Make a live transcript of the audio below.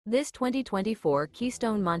This 2024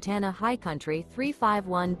 Keystone Montana High Country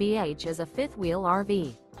 351BH is a fifth-wheel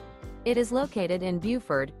RV. It is located in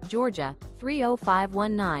Buford, Georgia,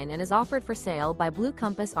 30519 and is offered for sale by Blue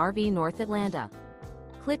Compass RV North Atlanta.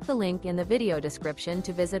 Click the link in the video description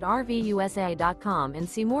to visit RVUSA.com and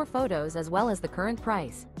see more photos as well as the current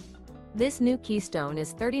price. This new Keystone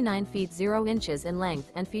is 39 feet 0 inches in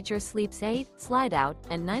length and features sleeps 8, slide-out,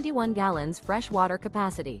 and 91 gallons fresh water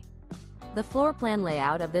capacity. The floor plan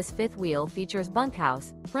layout of this fifth wheel features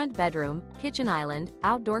bunkhouse, front bedroom, kitchen island,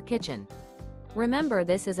 outdoor kitchen. Remember,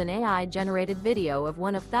 this is an AI-generated video of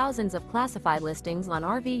one of thousands of classified listings on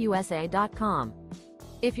RVUSA.com.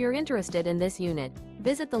 If you're interested in this unit,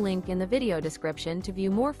 visit the link in the video description to view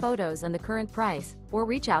more photos and the current price, or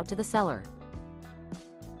reach out to the seller.